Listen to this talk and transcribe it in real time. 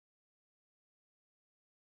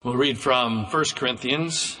We'll read from 1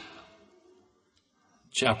 Corinthians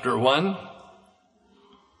chapter 1,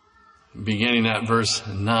 beginning at verse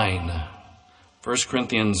 9. 1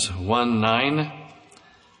 Corinthians 1:9.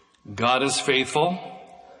 God is faithful,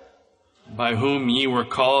 by whom ye were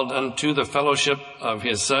called unto the fellowship of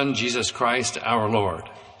his Son, Jesus Christ our Lord.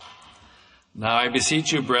 Now I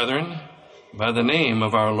beseech you, brethren, by the name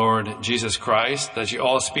of our Lord Jesus Christ, that ye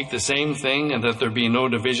all speak the same thing, and that there be no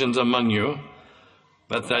divisions among you,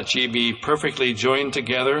 but that ye be perfectly joined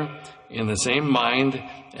together in the same mind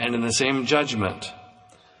and in the same judgment.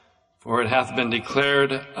 For it hath been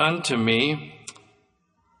declared unto me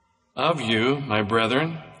of you, my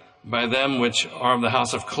brethren, by them which are of the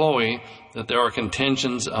house of Chloe, that there are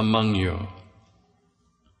contentions among you.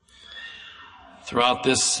 Throughout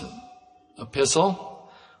this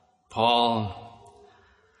epistle, Paul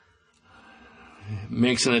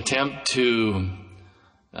makes an attempt to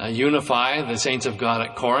unify the saints of God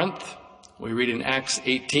at Corinth. We read in Acts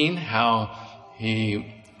 18 how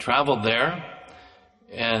he traveled there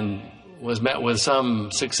and was met with some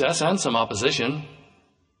success and some opposition,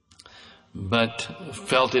 but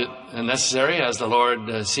felt it necessary, as the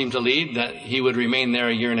Lord seemed to lead, that he would remain there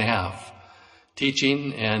a year and a half,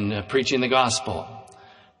 teaching and preaching the gospel.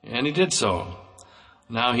 And he did so.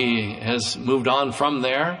 Now he has moved on from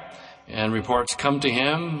there, and reports come to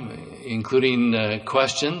him, including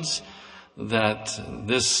questions that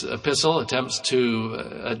this epistle attempts to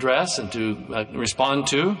address and to respond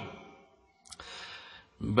to.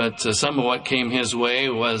 But some of what came his way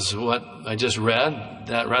was what I just read,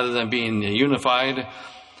 that rather than being unified,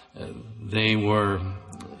 they were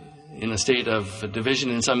in a state of division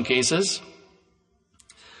in some cases.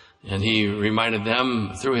 And he reminded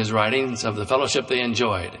them through his writings of the fellowship they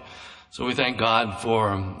enjoyed. So we thank God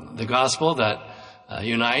for the gospel that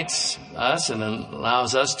unites us and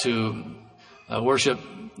allows us to worship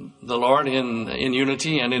the Lord in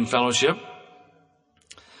unity and in fellowship.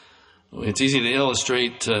 It's easy to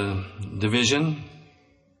illustrate division.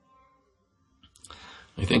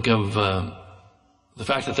 I think of the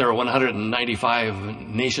fact that there are 195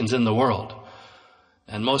 nations in the world,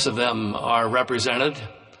 and most of them are represented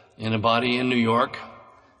in a body in New York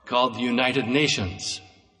called the United Nations.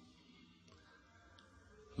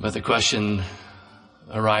 But the question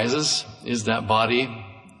arises, is that body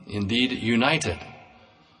indeed united?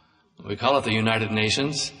 We call it the United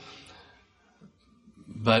Nations,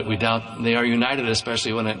 but we doubt they are united,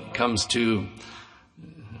 especially when it comes to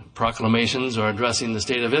proclamations or addressing the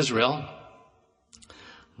state of Israel.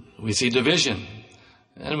 We see division,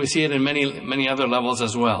 and we see it in many other levels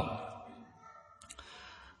as well.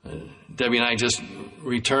 Debbie and I just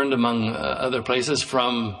returned, among other places,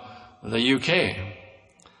 from the UK.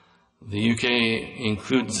 The UK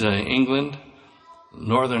includes England,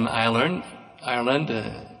 Northern Ireland,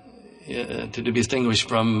 to be distinguished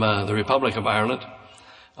from the Republic of Ireland,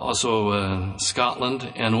 also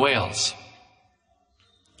Scotland and Wales.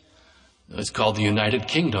 It's called the United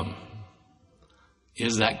Kingdom.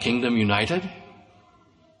 Is that kingdom united?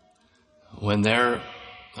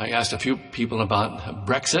 I asked a few people about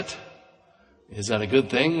Brexit. Is that a good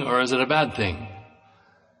thing or is it a bad thing?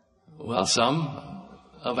 Well, some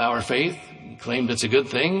of our faith claimed it's a good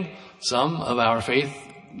thing. Some of our faith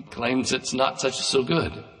claims it's not so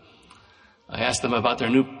good. I asked them about their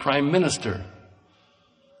new prime minister.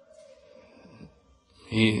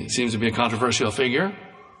 He seems to be a controversial figure.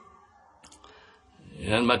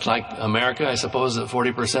 And much like America, I suppose that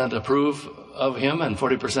 40% approve of him and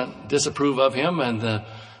 40% disapprove of him, and the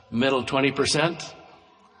middle 20%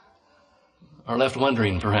 are left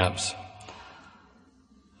wondering, perhaps.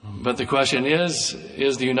 But the question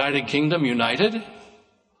is the United Kingdom united?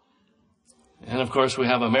 And of course we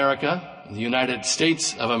have America, the United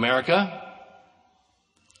States of America.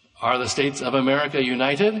 Are the states of America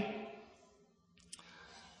united?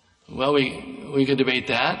 Well, we could debate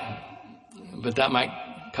that, but that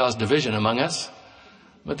might cause division among us.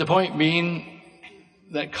 But the point being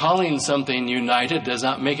that calling something united does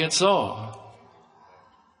not make it so.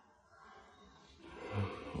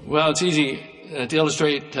 Well, it's easy to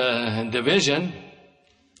illustrate division.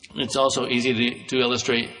 It's also easy to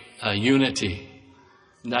illustrate unity.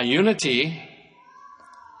 Now, unity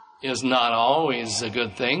is not always a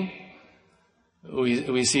good thing.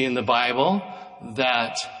 We see in the Bible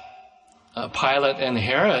that Pilate and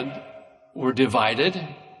Herod were divided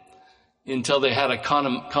until they had a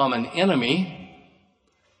common enemy.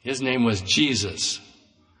 His name was Jesus.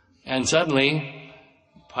 And suddenly,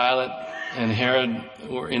 Pilate and Herod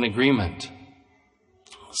were in agreement.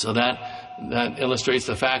 So that illustrates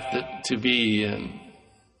the fact that to be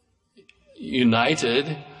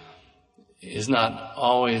united is not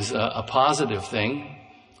always a positive thing.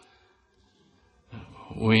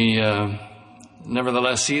 We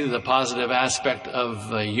nevertheless see the positive aspect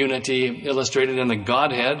of unity illustrated in the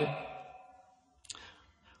Godhead.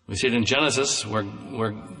 We see it in Genesis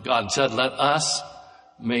where God said, "Let us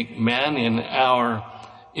make man in our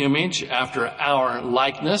image, after our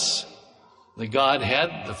likeness." The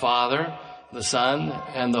Godhead, the Father, the Son,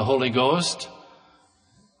 and the Holy Ghost.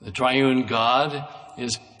 The triune God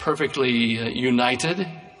is perfectly united.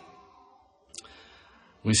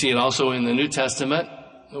 We see it also in the New Testament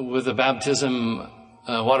with the baptism,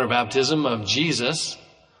 water baptism of Jesus,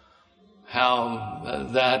 how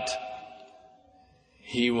that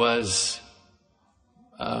he was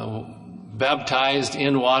baptized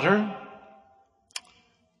in water,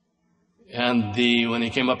 and when he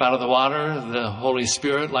came up out of the water, the Holy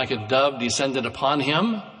Spirit like a dove descended upon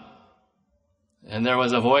him, and there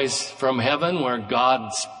was a voice from heaven where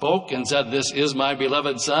God spoke and said, "This is my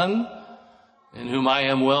beloved Son, in whom I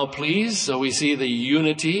am well pleased." So we see the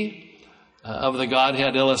unity of the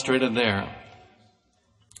Godhead illustrated there.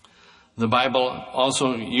 The Bible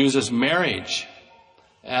also uses marriage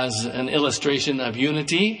as an illustration of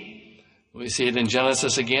unity. We see it in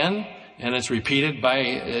Genesis again, and it's repeated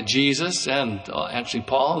by Jesus and actually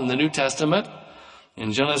Paul in the New Testament.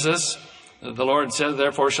 In Genesis, the Lord said,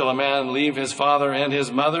 "Therefore shall a man leave his father and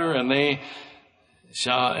his mother, and they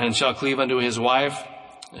shall cleave unto his wife,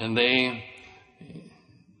 and they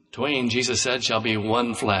twain," Jesus said, "shall be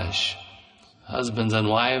one flesh." Husbands and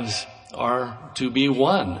wives are to be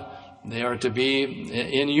one. They are to be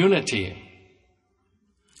in unity.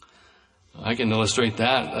 I can illustrate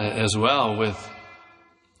that as well with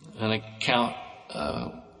an account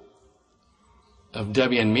of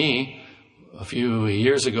Debbie and me. A few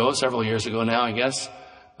years ago, several years ago now, I guess,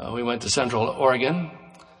 we went to Central Oregon,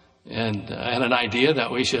 and I had an idea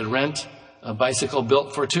that we should rent a bicycle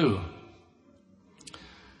built for two.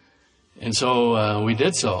 And so we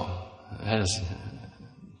did so. It has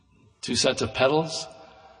 2 sets of pedals,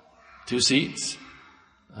 2 seats,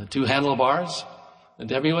 2 handlebars. And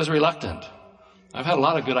Debbie was reluctant. I've had a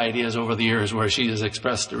lot of good ideas over the years where she has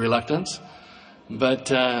expressed reluctance,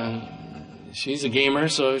 but she's a gamer,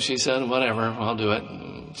 so she said, "Whatever, I'll do it."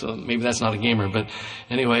 So maybe that's not a gamer, but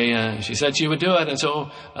anyway, she said she would do it, and so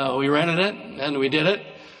we rented it, and we did it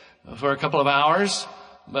for a couple of hours.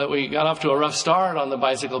 But we got off to a rough start on the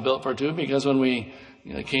bicycle built for two, because when we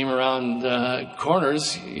came around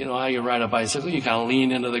corners, you know how you ride a bicycle, you kind of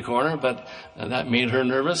lean into the corner, but that made her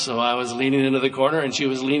nervous, so I was leaning into the corner and she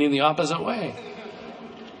was leaning the opposite way.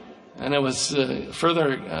 And it was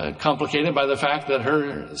further complicated by the fact that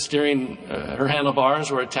her steering, her handlebars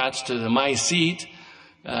were attached to my seat,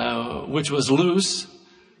 which was loose.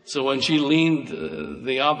 So when she leaned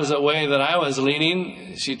the opposite way that I was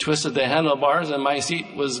leaning, she twisted the handlebars and my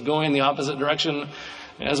seat was going the opposite direction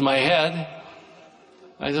as my head.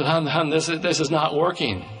 I said, "Hon, this is not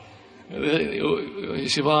working." She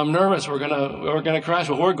said, "Well, I'm nervous. We're gonna crash."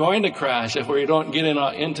 Well, we're going to crash if we don't get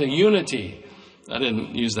into unity. I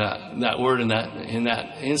didn't use that word in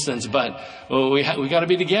that instance, but we got to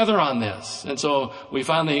be together on this. And so we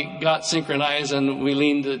finally got synchronized and we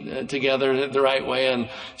leaned together the right way, and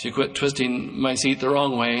she quit twisting my seat the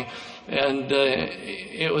wrong way. And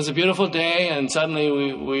it was a beautiful day, and suddenly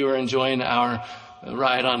we were enjoying our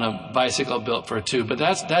ride on a bicycle built for two. But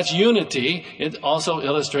that's unity. It also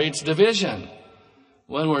illustrates division.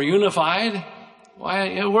 When we're unified, why,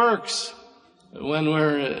 it works. When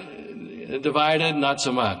we're divided, not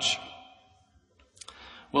so much.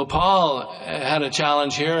 Well, Paul had a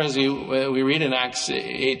challenge here, as we read in Acts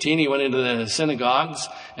 18. He went into the synagogues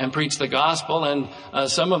and preached the gospel, and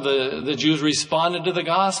some of the Jews responded to the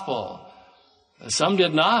gospel. Some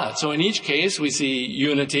did not. So in each case, we see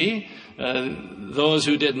unity. Those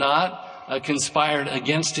who did not conspired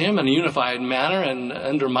against him in a unified manner and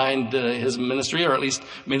undermined his ministry, or at least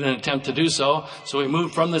made an attempt to do so. So he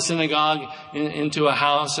moved from the synagogue into a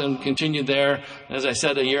house and continued there, as I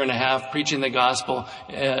said, 1.5 years preaching the gospel,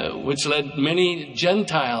 which led many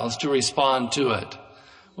Gentiles to respond to it.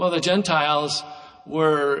 Well, the Gentiles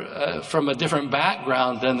were from a different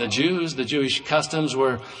background than the Jews. The Jewish customs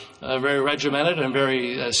were very regimented and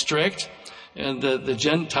very strict. And the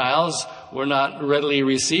Gentiles were not readily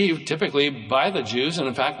received typically by the Jews. And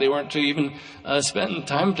in fact, they weren't to even spend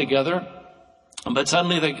time together. But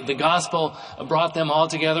suddenly the gospel brought them all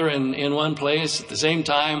together in one place at the same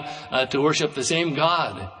time to worship the same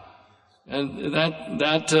God. And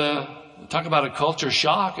that talk about a culture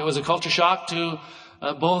shock. It was a culture shock to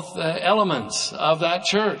both elements of that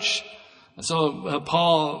church. So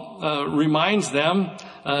Paul reminds them,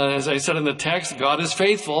 as I said in the text, God is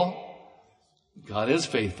faithful. God is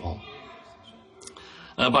faithful.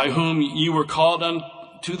 By whom you were called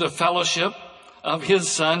unto the fellowship of his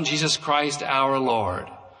Son, Jesus Christ our Lord.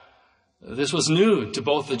 This was new to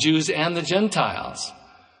both the Jews and the Gentiles,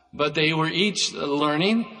 but they were each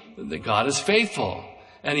learning that God is faithful,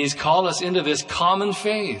 and he's called us into this common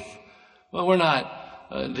faith. Well, we're not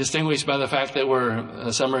distinguished by the fact that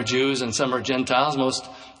some are Jews and some are Gentiles.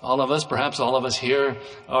 Perhaps all of us here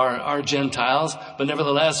are Gentiles, but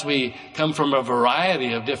nevertheless we come from a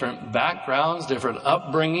variety of different backgrounds, different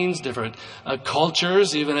upbringings, different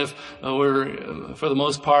cultures. Even if we're, for the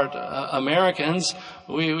most part, Americans,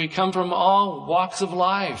 we come from all walks of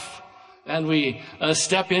life, and we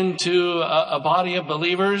step into a body of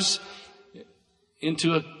believers,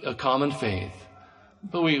 into a common faith.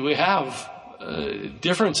 But we have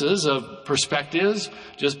differences of perspectives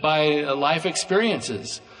just by life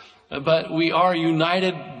experiences. But we are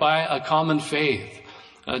united by a common faith,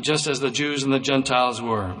 just as the Jews and the Gentiles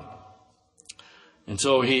were. And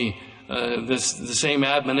so the same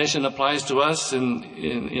admonition applies to us.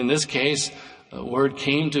 In this case, word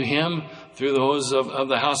came to him through those of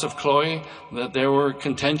the house of Chloe that there were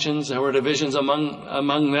contentions, there were divisions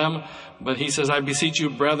among them. But he says, I beseech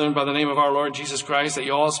you, brethren, by the name of our Lord Jesus Christ, that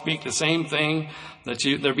you all speak the same thing, that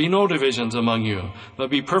there be no divisions among you,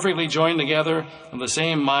 but be perfectly joined together in the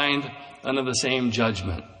same mind under the same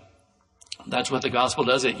judgment. That's what the gospel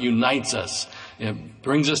does. It unites us. It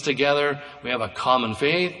brings us together. We have a common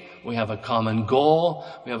faith. We have a common goal.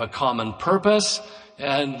 We have a common purpose.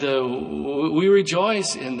 And we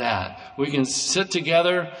rejoice in that. We can sit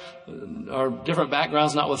together, our different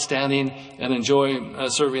backgrounds notwithstanding, and enjoy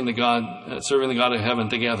serving the God of heaven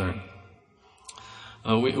together.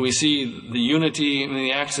 We see the unity in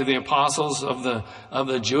the Acts of the Apostles of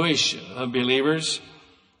the Jewish believers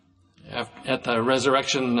at the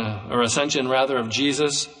resurrection or ascension rather of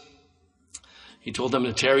Jesus. He told them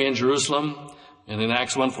to tarry in Jerusalem, and in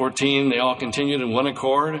Acts 1:14 they all continued in one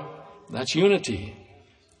accord. That's unity.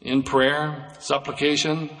 In prayer,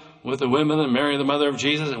 supplication with the women and Mary, the mother of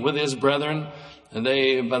Jesus, and with his brethren. And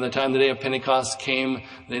by the time the day of Pentecost came,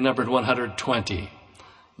 they numbered 120.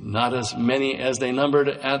 Not as many as they numbered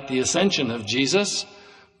at the ascension of Jesus,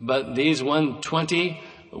 but these 120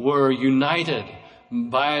 were united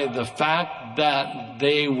by the fact that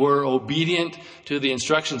they were obedient to the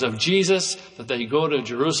instructions of Jesus, that they go to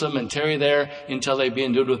Jerusalem and tarry there until they be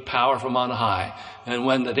endued with power from on high. And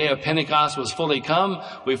when the day of Pentecost was fully come,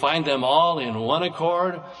 we find them all in one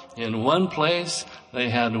accord, in one place. They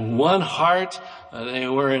had one heart. They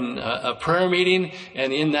were in a prayer meeting,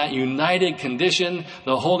 and in that united condition,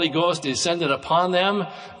 the Holy Ghost descended upon them,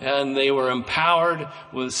 and they were empowered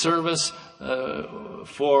with service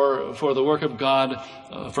for the work of God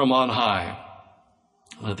from on high.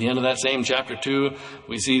 At the end of that same chapter 2,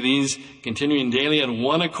 we see these continuing daily in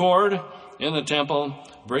one accord in the temple,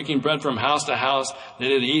 breaking bread from house to house. They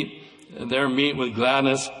did eat their meat with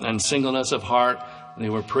gladness and singleness of heart. They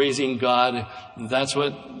were praising God. That's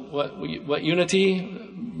what unity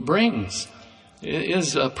brings. It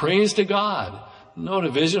is a praise to God. No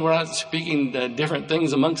division. We're not speaking different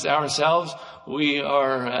things amongst ourselves. We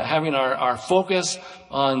are having our focus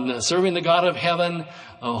on serving the God of heaven,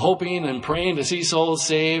 hoping and praying to see souls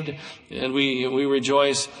saved, and we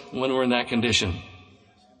rejoice when we're in that condition.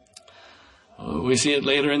 We see it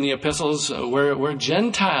later in the epistles where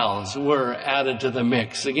Gentiles were added to the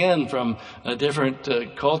mix, again from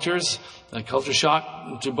different cultures, culture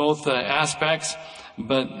shock to both aspects,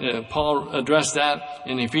 but Paul addressed that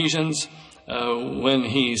in Ephesians when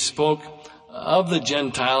he spoke of the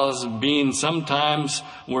Gentiles being sometimes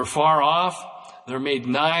were far off, they're made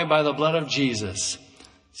nigh by the blood of Jesus,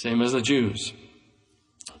 same as the Jews.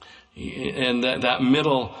 And that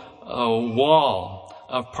middle wall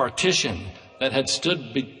of partition that had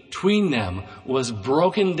stood between them was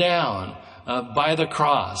broken down by the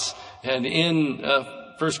cross. And in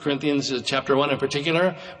 1 Corinthians chapter 1 in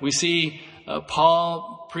particular, we see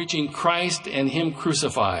Paul preaching Christ and him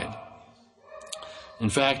crucified. In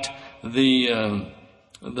fact, the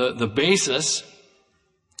basis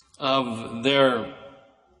of their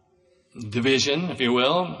division, if you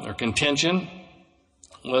will, or contention,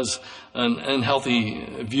 was an unhealthy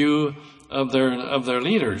view of their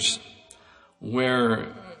leaders.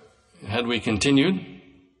 Where, had we continued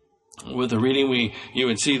with the reading, you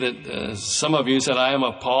would see that some of you said, I am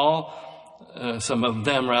of Paul. Some of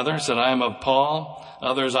them, rather, said, I am of Paul.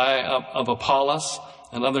 Others, I of Apollos.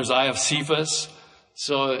 And others, I of Cephas.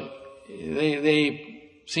 So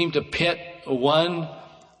they seem to pit one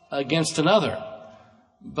against another.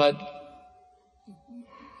 But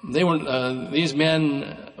these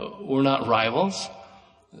men were not rivals.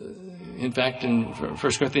 In fact, in 1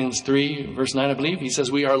 Corinthians 3, verse 9, I believe, he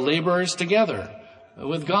says we are laborers together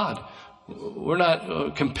with God. We're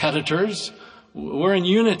not competitors. We're in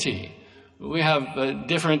unity. We have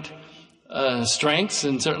different strengths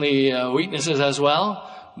and certainly weaknesses as well,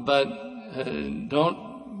 but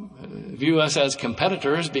don't view us as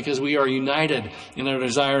competitors, because we are united in our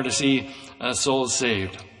desire to see souls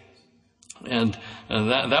saved. And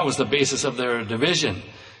that was the basis of their division,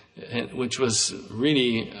 which was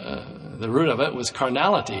really, the root of it was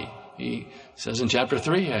carnality. He says in chapter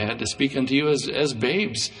 3, I had to speak unto you as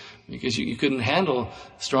babes, because you couldn't handle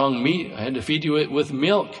strong meat. I had to feed you with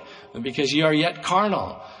milk, because ye are yet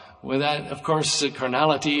carnal. With that, of course,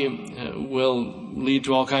 carnality will lead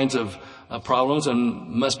to all kinds of problems and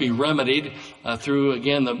must be remedied through,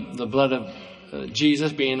 again, the blood of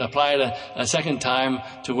Jesus being applied a second time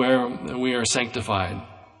to where we are sanctified.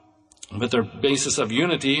 But their basis of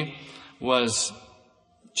unity was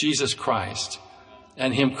Jesus Christ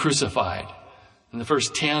and Him crucified. In the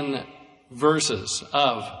first 10 verses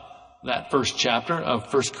of that first chapter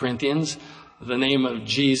of 1 Corinthians, the name of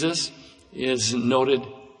Jesus is noted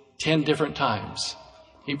 10 different times.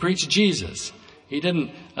 He preached Jesus. He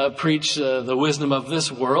didn't preach the wisdom of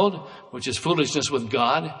this world, which is foolishness with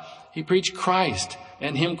God. He preached Christ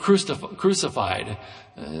and Him crucified.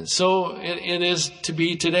 So it is to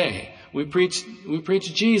be today. We preach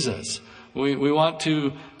Jesus. We want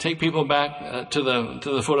to take people back to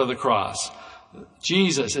the foot of the cross.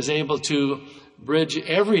 Jesus is able to bridge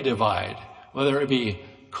every divide, whether it be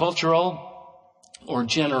cultural or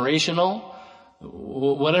generational,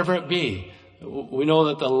 whatever it be. We know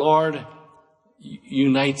that the Lord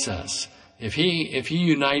unites us. If He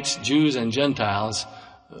unites Jews and Gentiles,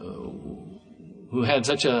 who had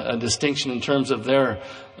such a distinction in terms of their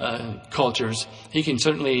cultures, He can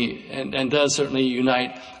certainly and does certainly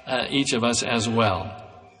unite each of us as well.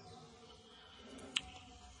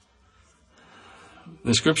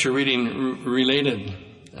 The scripture reading related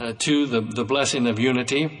to the blessing of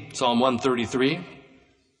unity, Psalm 133,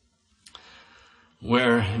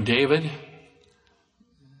 where David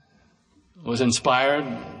was inspired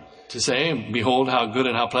to say, behold how good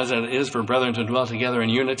and how pleasant it is for brethren to dwell together in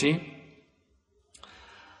unity.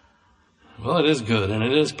 Well, it is good and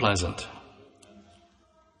it is pleasant.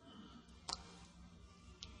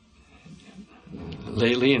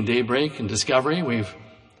 Lately in Daybreak and Discovery, we've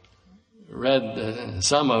read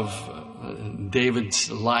some of David's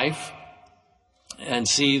life and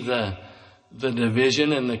see the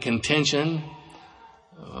division and the contention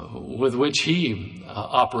with which he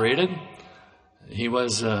operated. He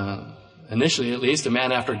was, initially at least, a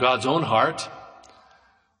man after God's own heart,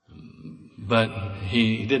 but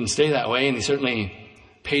he didn't stay that way, and he certainly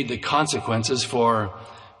paid the consequences for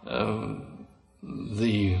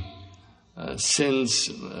the sins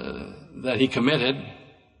that he committed.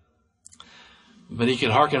 But he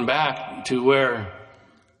could hearken back to where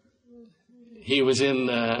he was in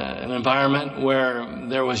an environment where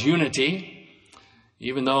there was unity,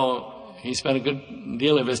 even though he spent a good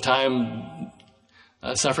deal of his time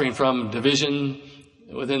suffering from division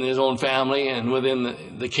within his own family and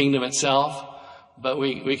within the kingdom itself. But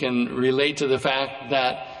we can relate to the fact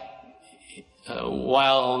that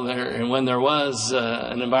when there was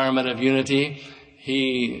an environment of unity,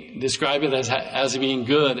 he described it as being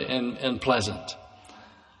good and pleasant.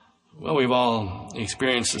 Well, we've all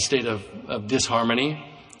experienced a state of disharmony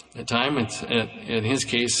at times. In his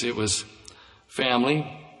case, it was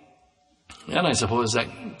family. And I suppose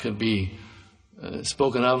that could be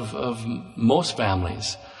spoken of most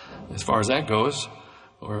families as far as that goes.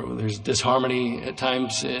 Or there's disharmony at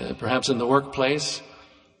times, perhaps in the workplace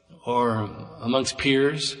or amongst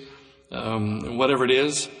peers, whatever it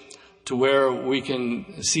is, to where we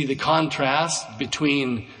can see the contrast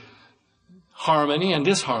between harmony and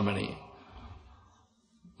disharmony.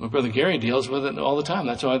 Well, Brother Gary deals with it all the time.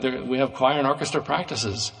 That's why we have choir and orchestra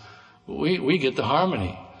practices. We get the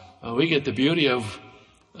harmony. We get the beauty of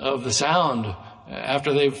the sound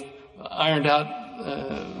after they've ironed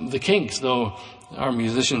out the kinks, though our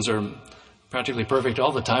musicians are practically perfect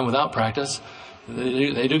all the time without practice.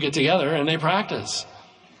 They do get together and they practice.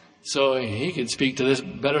 So he could speak to this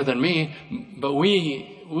better than me, but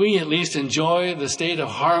we at least enjoy the state of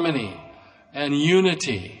harmony and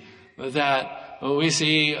unity that we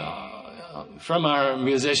see from our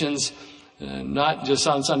musicians, not just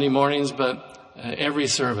on Sunday mornings, but every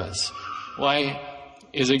service. Why?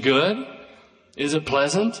 Is it good? Is it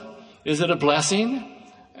pleasant? Is it a blessing?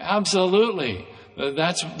 Absolutely.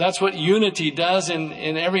 That's what unity does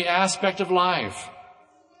in every aspect of life.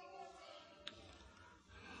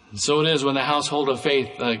 And so it is when the household of faith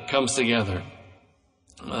comes together.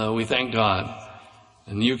 we thank God.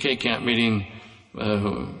 In the UK camp meeting,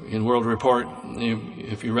 in World Report,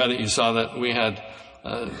 if you read it, you saw that we had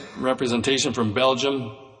representation from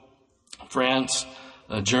Belgium, France,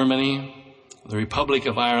 Germany, the Republic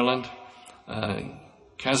of Ireland,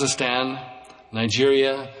 Kazakhstan,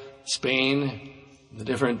 Nigeria, Spain, the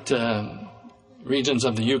different regions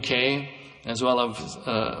of the UK, as well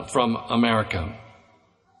as from America.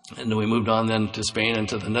 And we moved on then to Spain and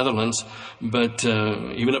to the Netherlands. But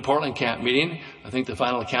even at Portland camp meeting, I think the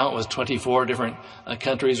final count was 24 different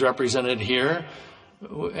countries represented here.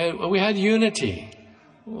 We had unity.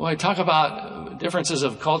 Well, I talk about differences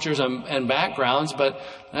of cultures and backgrounds, but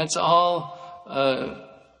that's all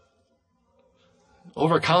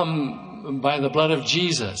overcome by the blood of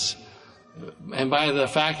Jesus and by the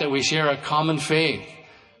fact that we share a common faith.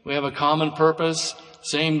 We have a common purpose,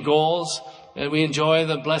 same goals, and we enjoy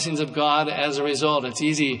the blessings of God as a result. It's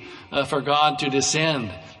easy for God to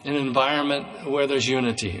descend in an environment where there's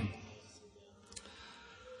unity.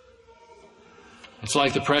 It's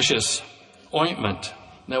like the precious ointment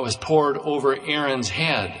that was poured over Aaron's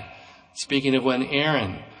head. Speaking of when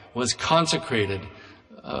Aaron was consecrated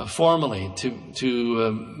formally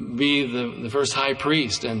to be the first high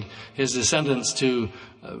priest and his descendants to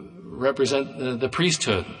represent the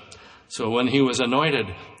priesthood. So when he was anointed,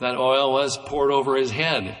 that oil was poured over his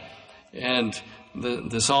head. And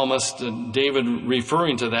the psalmist David,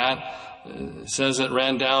 referring to that, says it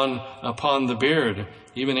ran down upon the beard,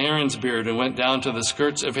 even Aaron's beard, and went down to the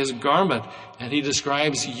skirts of his garment. And he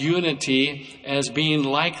describes unity as being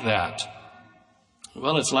like that.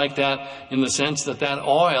 Well, it's like that in the sense that that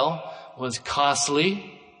oil was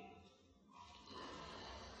costly.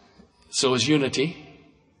 So is unity.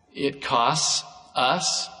 It costs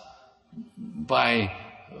us by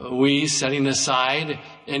we setting aside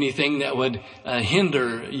anything that would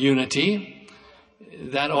hinder unity.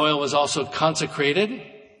 That oil was also consecrated.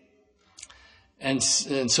 And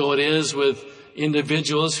so it is with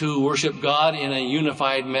individuals who worship God in a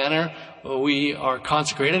unified manner. We are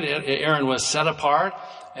consecrated. Aaron was set apart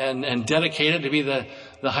and dedicated to be the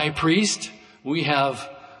high priest. We have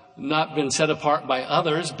not been set apart by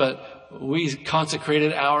others, but we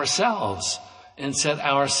consecrated ourselves and set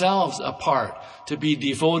ourselves apart to be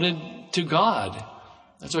devoted to God.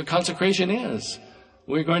 That's what consecration is.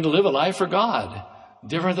 We're going to live a life for God,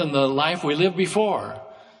 different than the life we lived before,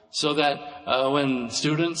 so that when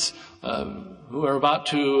students who are about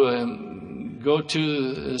to go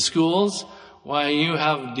to schools, why you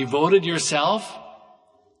have devoted yourself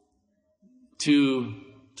to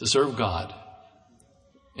serve God,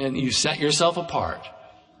 and you set yourself apart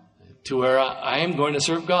to where I am going to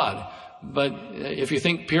serve God. But if you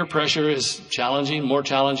think peer pressure is challenging, more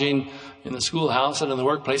challenging in the schoolhouse and in the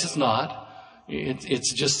workplace, it's not.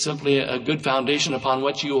 It's just simply a good foundation upon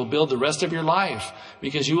which you will build the rest of your life.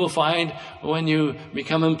 Because you will find when you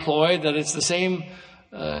become employed that it's the same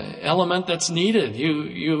element that's needed.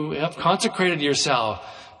 You have consecrated yourself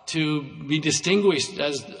to be distinguished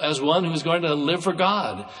as one who's going to live for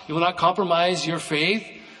God. You will not compromise your faith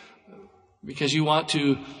because you want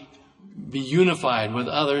to be unified with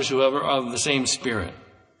others who are of the same spirit.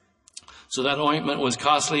 So that ointment was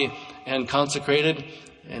costly and consecrated,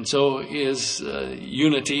 and so is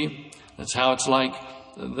unity. That's how it's like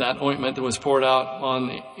that ointment that was poured out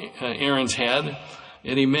on Aaron's head.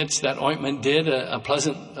 It emits, that ointment did, a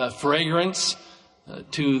pleasant fragrance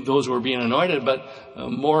to those who were being anointed, but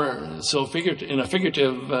more so in a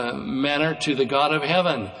figurative manner to the God of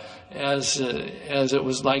heaven, as it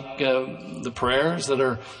was like the prayers that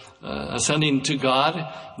are ascending to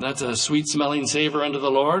God. That's a sweet smelling savor unto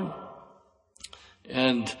the Lord.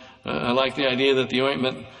 And I like the idea that the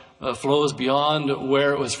ointment flows beyond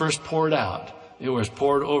where it was first poured out. It was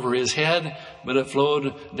poured over his head, but it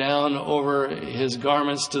flowed down over his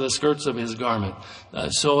garments to the skirts of his garment.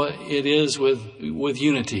 So it is with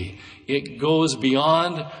unity. It goes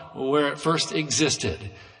beyond where it first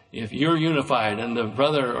existed. If you're unified and the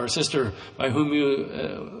brother or sister by whom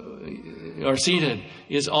you are seated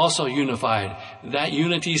is also unified, that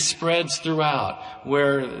unity spreads throughout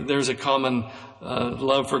where there's a common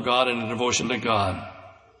love for God and a devotion to God.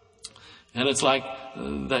 And it's like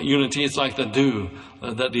that unity, it's like the dew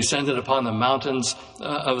that descended upon the mountains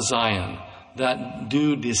of Zion. That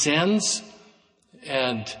dew descends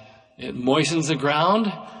and it moistens the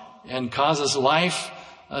ground and causes life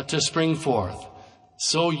to spring forth.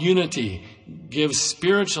 So unity gives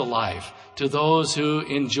spiritual life to those who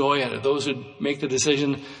enjoy it, those who make the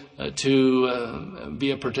decision to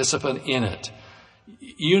be a participant in it.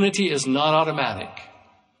 Unity is not automatic.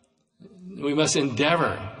 We must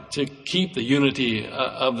endeavor to keep the unity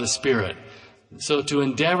of the Spirit. So to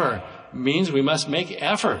endeavor means we must make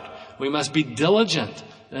effort. We must be diligent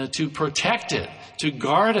to protect it, to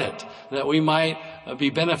guard it, that we might be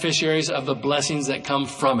beneficiaries of the blessings that come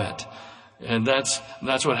from it. And that's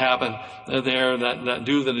what happened there, that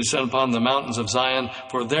dew that descended upon the mountains of Zion.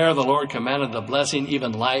 For there the Lord commanded the blessing,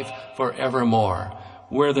 even life forevermore.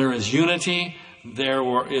 Where there is unity,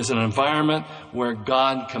 there is an environment where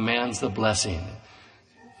God commands the blessing.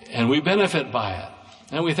 And we benefit by it.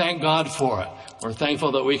 And we thank God for it. We're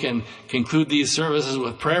thankful that we can conclude these services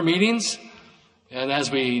with prayer meetings. And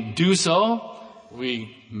as we do so,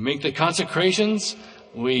 we make the consecrations.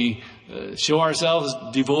 We show ourselves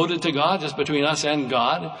devoted to God, just between us and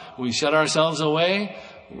God. We shut ourselves away.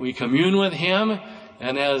 We commune with Him.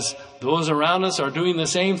 And as those around us are doing the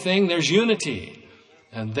same thing, there's unity.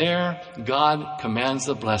 And there, God commands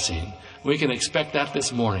the blessing. We can expect that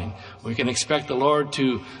this morning. We can expect the Lord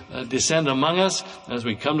to descend among us as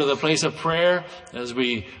we come to the place of prayer, as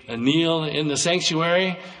we kneel in the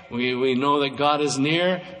sanctuary. We know that God is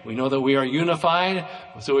near. We know that we are unified,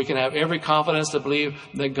 so we can have every confidence to believe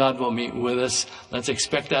that God will meet with us. Let's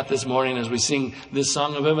expect that this morning as we sing this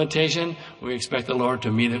song of invitation. We expect the Lord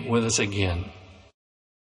to meet with us again.